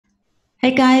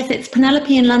Hey guys, it's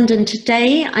Penelope in London.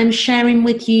 Today I'm sharing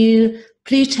with you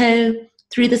Pluto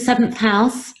through the 7th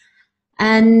house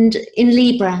and in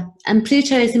Libra. And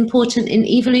Pluto is important in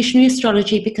evolutionary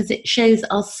astrology because it shows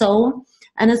our soul.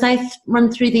 And as I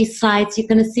run through these slides, you're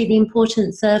going to see the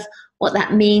importance of what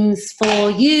that means for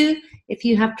you if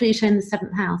you have Pluto in the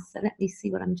 7th house. So let me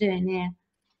see what I'm doing here.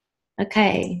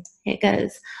 Okay, here it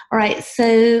goes. All right,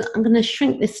 so I'm going to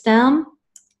shrink this down.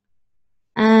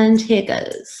 And here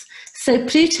goes. So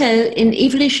Pluto in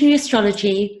evolutionary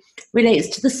astrology relates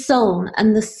to the soul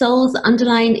and the soul's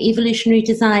underlying evolutionary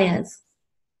desires.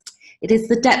 It is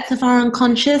the depth of our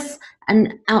unconscious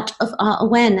and out of our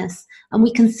awareness. And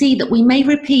we can see that we may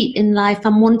repeat in life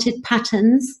unwanted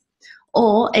patterns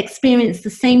or experience the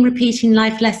same repeating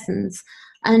life lessons.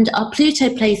 And our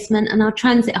Pluto placement and our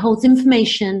transit holds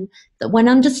information that, when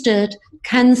understood,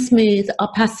 can smooth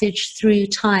our passage through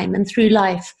time and through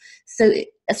life. So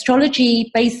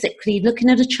astrology, basically, looking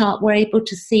at a chart, we're able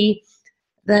to see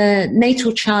the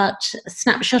natal chart, a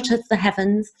snapshot of the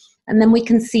heavens, and then we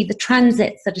can see the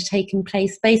transits that are taking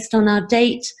place based on our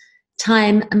date,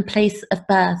 time, and place of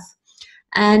birth.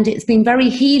 And it's been very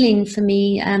healing for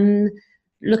me.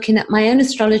 Looking at my own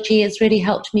astrology has really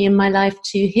helped me in my life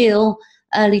to heal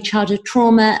early childhood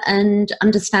trauma and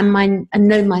understand and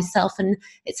know myself. And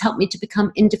it's helped me to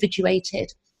become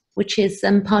individuated, which is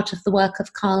part of the work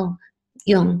of Carl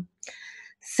Jung.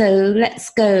 So let's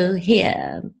go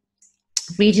here,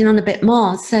 reading on a bit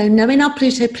more. So knowing our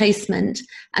Pluto placement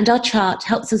and our chart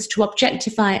helps us to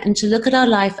objectify and to look at our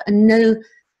life and know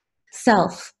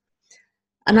self.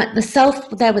 And the self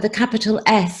there with a capital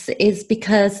S is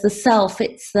because the self,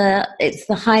 it's the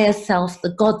higher self,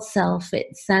 the God self.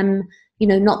 It's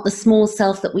not the small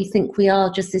self that we think we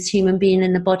are, just this human being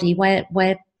in a body.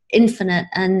 We're infinite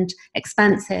and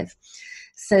expansive.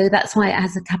 So that's why it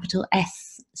has a capital S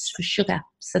for sugar.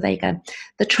 So there you go.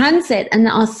 The transit and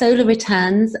our solar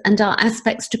returns and our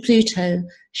aspects to Pluto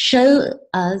show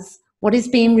us what is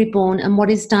being reborn and what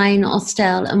is dying or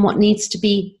stale and what needs to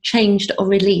be changed or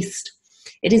released.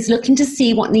 It is looking to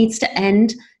see what needs to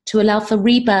end to allow for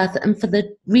rebirth and for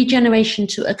the regeneration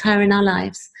to occur in our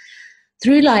lives.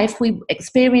 Through life, we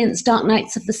experience dark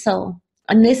nights of the soul,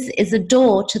 and this is a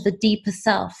door to the deeper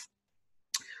self.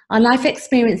 Our life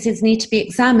experiences need to be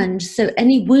examined so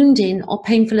any wounding or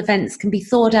painful events can be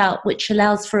thawed out, which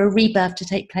allows for a rebirth to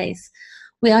take place.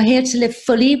 We are here to live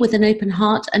fully with an open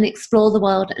heart and explore the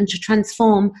world and to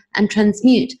transform and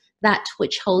transmute that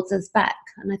which holds us back.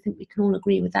 And I think we can all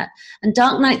agree with that. And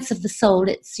dark nights of the soul,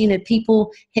 it's,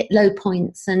 people hit low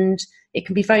points, and it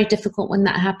can be very difficult when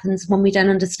that happens, when we don't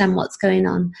understand what's going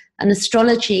on. And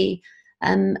astrology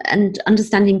and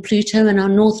understanding Pluto and our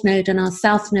North Node and our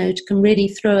South Node can really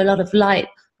throw a lot of light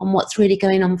on what's really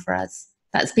going on for us.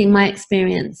 That's been my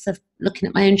experience of looking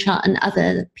at my own chart and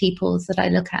other people's that I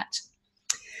look at.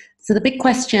 So the big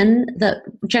question that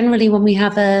generally when we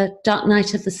have a dark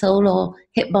night of the soul or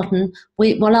hit bottom,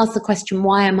 we'll ask the question,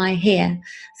 why am I here?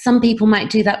 Some people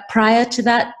might do that prior to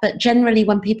that, but generally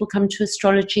when people come to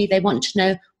astrology, they want to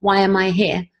know, why am I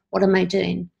here? What am I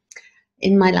doing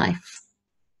in my life?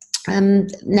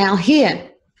 Now here,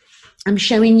 I'm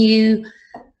showing you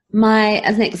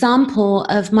as an example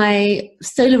of my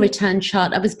solar return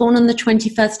chart. I was born on the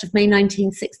 21st of May,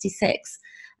 1966.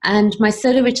 And my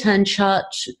solar return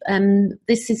chart,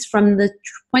 this is from the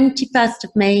 21st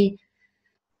of May,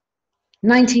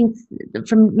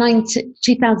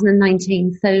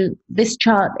 2019. So this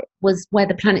chart was where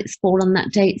the planets fall on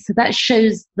that date. So that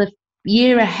shows the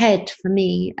year ahead for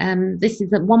me. This is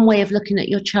one way of looking at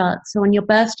your chart. So on your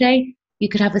birthday, you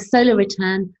could have a solar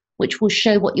return, which will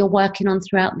show what you're working on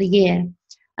throughout the year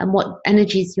and what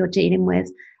energies you're dealing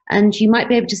with. And you might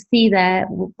be able to see there,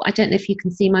 I don't know if you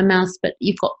can see my mouse, but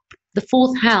you've got the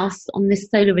 4th house on this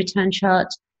solar return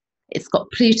chart. It's got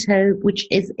Pluto, which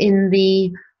is in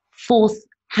the 4th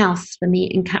house for me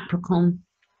in Capricorn.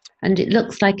 And it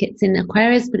looks like it's in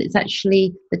Aquarius, but it's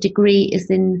actually, the degree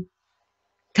is in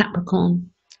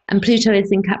Capricorn. And Pluto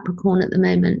is in Capricorn at the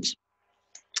moment.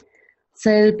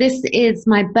 So this is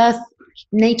my birth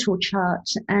natal chart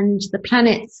and the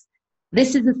planets.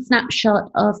 This is a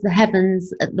snapshot of the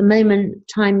heavens at the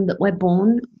time that we're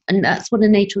born, and that's what a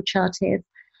natal chart is.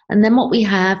 And then what we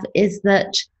have is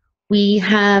that we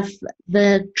have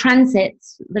the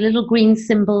transits, the little green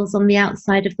symbols on the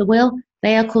outside of the wheel.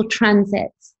 They are called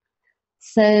transits.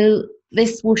 So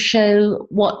this will show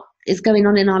what is going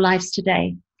on in our lives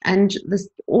today. And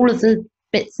all of the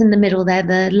bits in the middle there,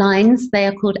 the lines, they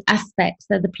are called aspects.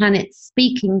 They're the planets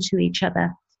speaking to each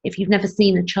other. If you've never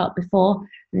seen a chart before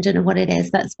and don't know what it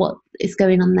is, that's what is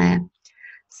going on there.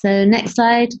 So next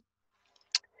slide.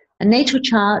 A natal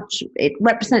chart, it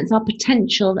represents our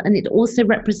potential, and it also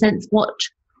represents what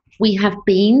we have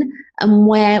been and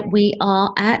where we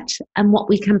are at and what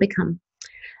we can become.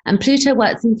 And Pluto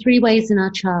works in 3 ways in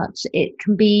our chart. It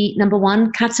can be, number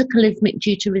 1, cataclysmic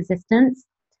due to resistance.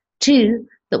 2,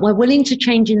 that we're willing to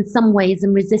change in some ways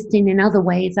and resisting in other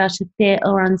ways out of fear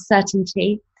or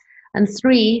uncertainty. And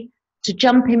 3, to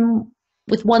jump in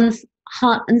with one's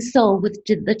heart and soul with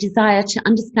the desire to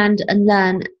understand and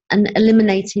learn and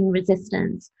eliminating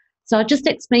resistance. So I'll just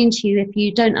explain to you, if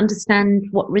you don't understand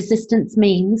what resistance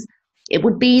means, it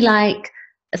would be like,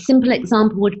 a simple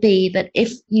example would be that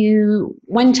if you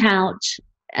went out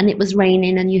and it was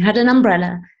raining and you had an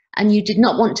umbrella and you did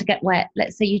not want to get wet,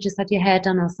 let's say you just had your hair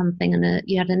done or something and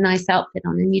you had a nice outfit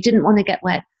on and you didn't want to get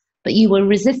wet, but you were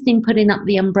resisting putting up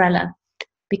the umbrella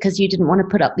because you didn't want to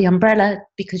put up the umbrella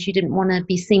because you didn't want to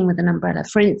be seen with an umbrella,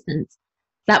 for instance.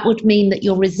 That would mean that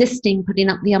you're resisting putting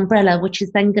up the umbrella, which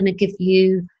is then going to give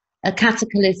you a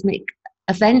cataclysmic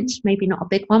event, maybe not a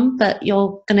big one, but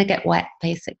you're going to get wet,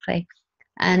 basically.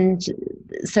 And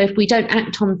so if we don't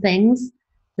act on things,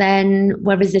 then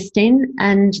we're resisting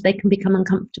and they can become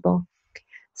uncomfortable.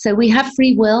 So we have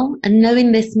free will, and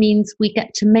knowing this means we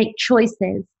get to make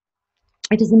choices.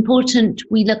 It is important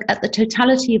we look at the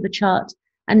totality of a chart,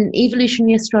 and in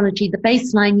evolutionary astrology, the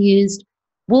baseline used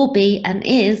will be and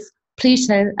is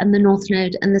Pluto and the North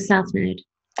Node and the South Node.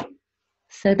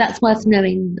 So that's worth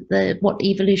knowing, what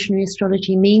evolutionary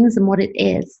astrology means and what it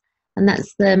is. And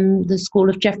that's the school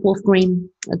of Jeff Wolf Green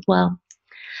as well.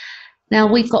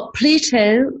 Now we've got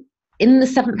Pluto in the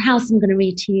 7th house. I'm going to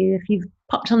read to you. If you've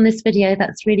popped on this video,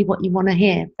 that's really what you want to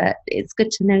hear, but it's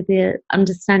good to know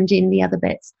understanding the other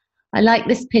bits. I like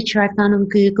this picture I found on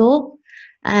Google,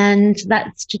 and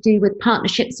that's to do with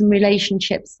partnerships and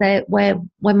relationships where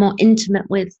we're more intimate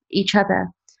with each other.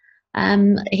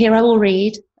 Here I will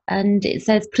read, and it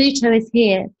says Pluto is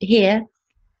here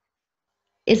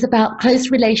is about close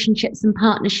relationships and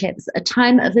partnerships, a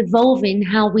time of evolving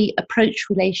how we approach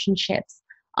relationships.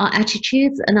 Our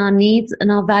attitudes and our needs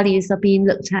and our values are being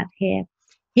looked at here.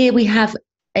 Here we have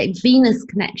a Venus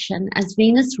connection, as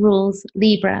Venus rules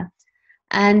Libra.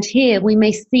 And here we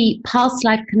may see past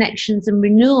life connections and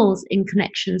renewals in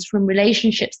connections from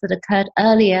relationships that occurred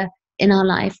earlier in our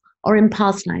life or in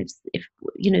past lives. If,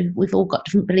 we've all got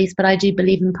different beliefs, but I do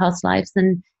believe in past lives,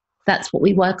 and that's what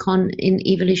we work on in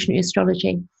evolutionary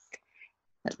astrology,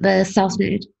 the South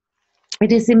Node.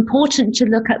 It is important to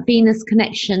look at Venus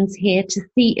connections here to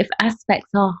see if aspects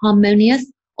are harmonious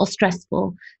or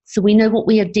stressful, so we know what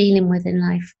we are dealing with in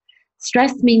life.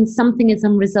 Stress means something is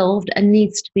unresolved and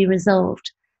needs to be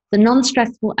resolved. The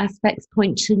non-stressful aspects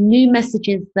point to new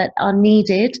messages that are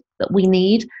needed, that we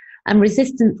need, and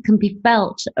resistance can be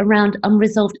felt around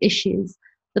unresolved issues.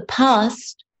 The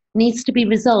past needs to be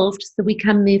resolved so we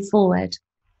can move forward.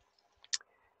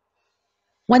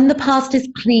 When the past is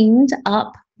cleaned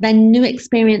up, then new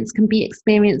experience can be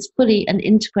experienced fully and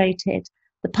integrated.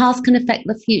 The past can affect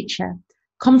the future.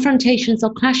 Confrontations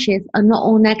or clashes are not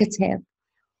all negative.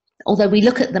 Although we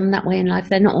look at them that way in life,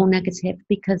 they're not all negative,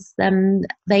 because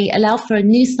they allow for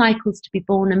new cycles to be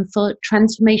born and for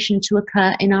transformation to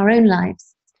occur in our own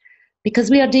lives.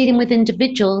 Because we are dealing with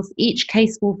individuals, each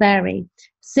case will vary.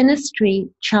 Synastry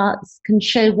charts can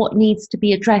show what needs to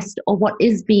be addressed or what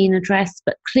is being addressed,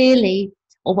 but clearly,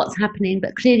 or what's happening,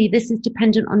 but clearly this is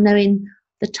dependent on knowing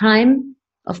the time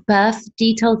of birth,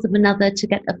 details of another to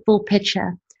get a full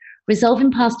picture.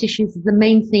 Resolving past issues is the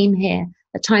main theme here,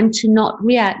 a time to not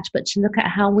react, but to look at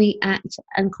how we act,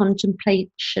 and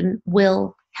contemplation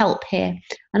will help here.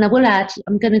 And I will add,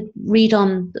 I'm going to read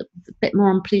on a bit more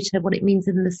on Pluto, what it means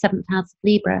in the 7th house of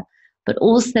Libra, but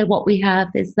also what we have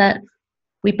is that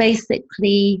we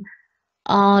basically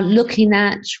are looking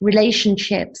at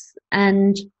relationships,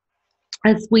 and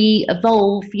as we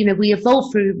evolve, we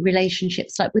evolve through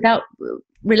relationships. Like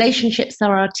relationships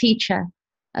are our teacher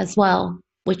as well,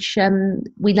 which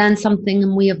we learn something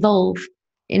and we evolve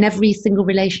in every single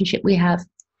relationship we have.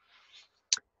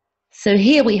 So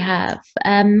here we have,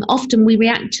 often we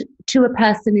react to a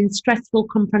person in stressful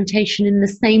confrontation in the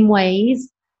same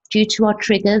ways due to our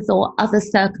triggers or other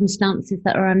circumstances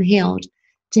that are unhealed.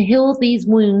 To heal these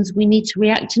wounds, we need to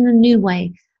react in a new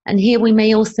way. And here we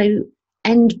may also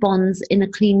end bonds in a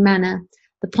clean manner.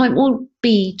 The point will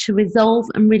be to resolve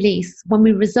and release. When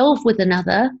we resolve with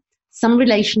another, some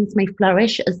relations may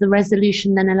flourish as the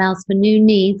resolution then allows for new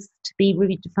needs to be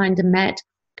redefined and met.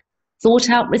 Thought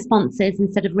out responses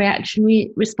instead of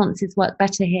reactionary responses work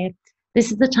better here.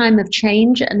 This is a time of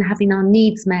change and having our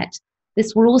needs met.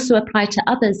 This will also apply to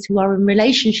others who are in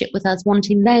relationship with us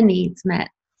wanting their needs met.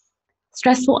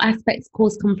 Stressful aspects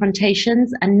cause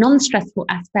confrontations, and non-stressful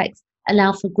aspects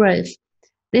allow for growth.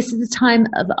 This is a time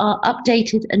of our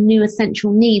updated and new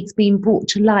essential needs being brought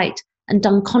to light and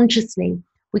done consciously.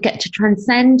 We get to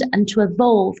transcend and to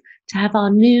evolve to have our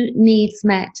new needs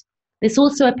met. This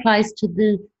also applies to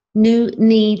the new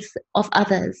needs of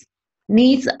others.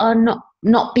 Needs are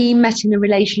not being met in a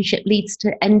relationship leads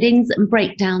to endings and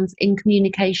breakdowns in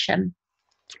communication.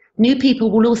 New people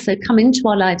will also come into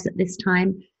our lives at this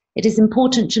time. It is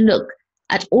important to look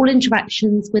at all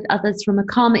interactions with others from a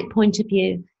karmic point of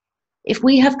view. If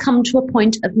we have come to a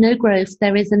point of no growth,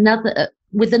 there is another.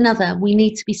 We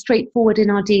need to be straightforward in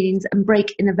our dealings and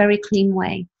break in a very clean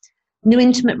way. New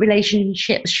intimate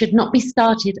relationships should not be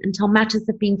started until matters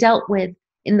have been dealt with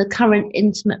in the current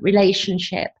intimate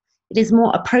relationship. It is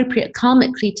more appropriate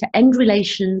karmically to end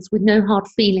relations with no hard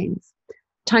feelings.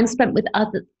 Time spent with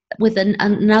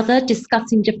another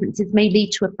discussing differences may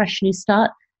lead to a fresh new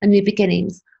start and new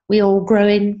beginnings. We are all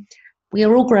growing.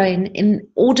 In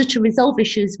order to resolve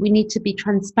issues, we need to be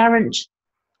transparent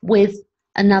with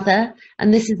another,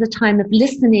 and this is a time of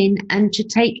listening and to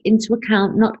take into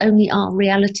account not only our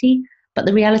reality, but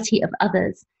the reality of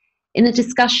others. In a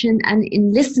discussion and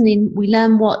in listening, we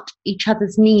learn what each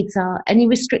other's needs are. Any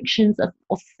restrictions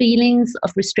or feelings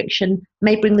of restriction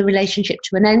may bring the relationship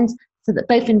to an end, so that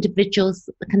both individuals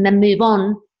can then move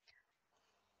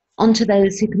onto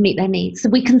those who can meet their needs. So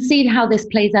we can see how this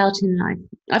plays out in life.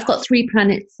 I've got 3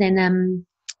 planets in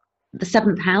the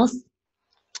 7th house.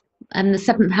 And the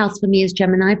 7th house for me is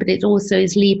Gemini, but it also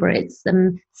is Libra. It's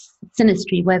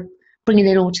synastry. We're bringing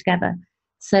it all together.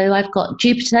 So I've got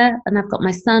Jupiter, and I've got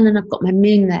my Sun, and I've got my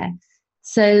Moon there.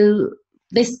 So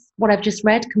what I've just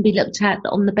read can be looked at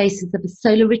on the basis of a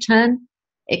solar return.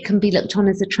 It can be looked on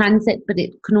as a transit, but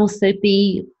it can also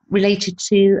be related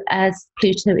to as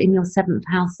Pluto in your 7th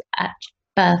house at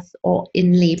birth or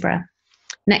in Libra.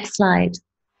 Next slide.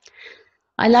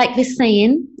 I like this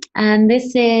saying, and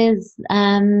this is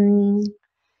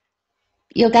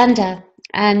Yoganda.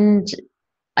 And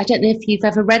I don't know if you've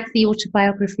ever read the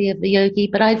autobiography of the yogi,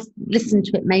 but I've listened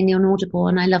to it mainly on Audible,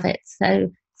 and I love it. So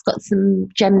it's got some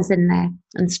gems in there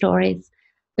and stories.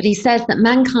 But he says that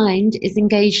mankind is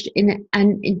engaged in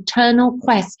an internal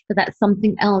quest for that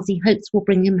something else he hopes will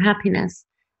bring him happiness,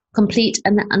 complete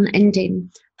and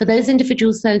unending. For those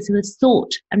individuals, those who have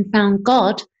sought and found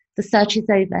God, the search is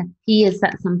over. He is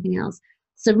that something else.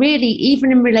 So really,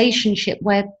 even in relationship,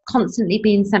 we're constantly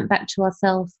being sent back to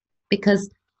ourselves, because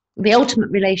the ultimate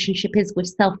relationship is with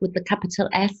self, with the capital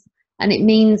S. And it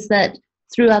means that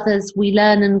through others, we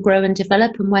learn and grow and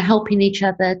develop, and we're helping each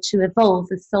other to evolve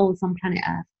as souls on planet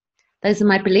Earth. Those are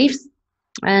my beliefs,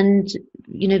 and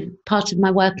part of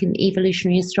my work in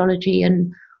evolutionary astrology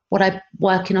and what I'm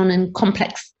working on in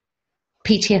complex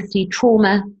PTSD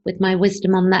trauma with my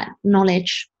wisdom on that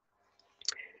knowledge.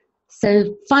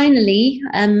 So finally,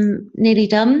 nearly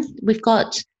done, we've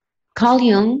got Carl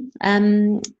Jung,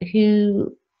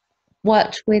 who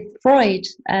worked with Freud.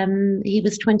 He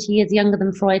was 20 years younger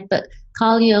than Freud, but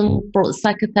Carl Jung brought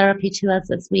psychotherapy to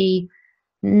us as we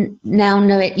now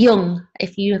know it. Jung,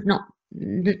 if you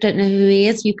don't know who he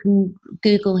is, you can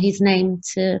Google his name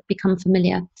to become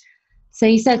familiar. So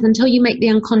he says, until you make the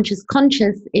unconscious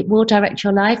conscious, it will direct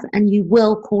your life, and you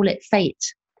will call it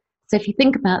fate. So if you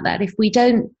think about that, if we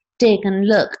don't dig and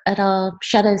look at our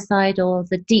shadow side or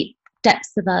the deep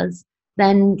depths of us,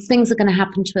 then things are going to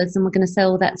happen to us, and we're going to say,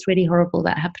 oh, that's really horrible,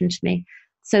 that happened to me.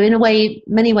 So in a way,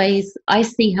 many ways, I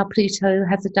see how Pluto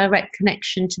has a direct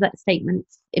connection to that statement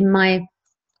in my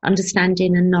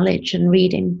understanding and knowledge and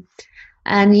reading.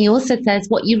 And he also says,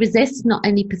 what you resist not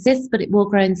only persists, but it will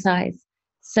grow in size.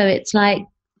 So it's like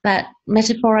that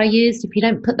metaphor I used, if you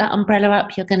don't put that umbrella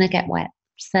up, you're going to get wet.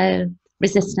 So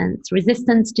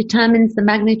resistance determines the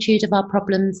magnitude of our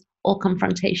problems or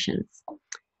confrontations.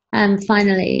 And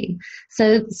finally,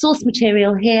 so the source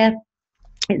material here,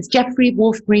 it's Jeffrey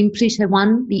Wolf Green, Pluto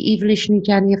 1, The Evolutionary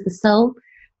Journey of the Soul,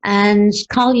 and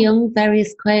Carl Jung,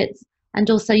 various quotes, and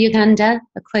also Uganda,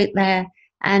 a quote there,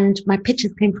 and my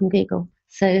pictures came from Google.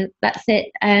 So that's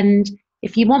it. And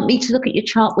if you want me to look at your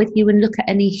chart with you and look at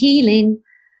any healing,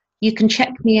 you can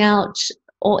check me out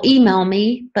or email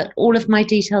me, but all of my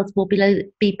details will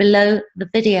be below the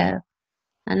video.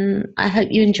 And I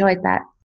hope you enjoyed that.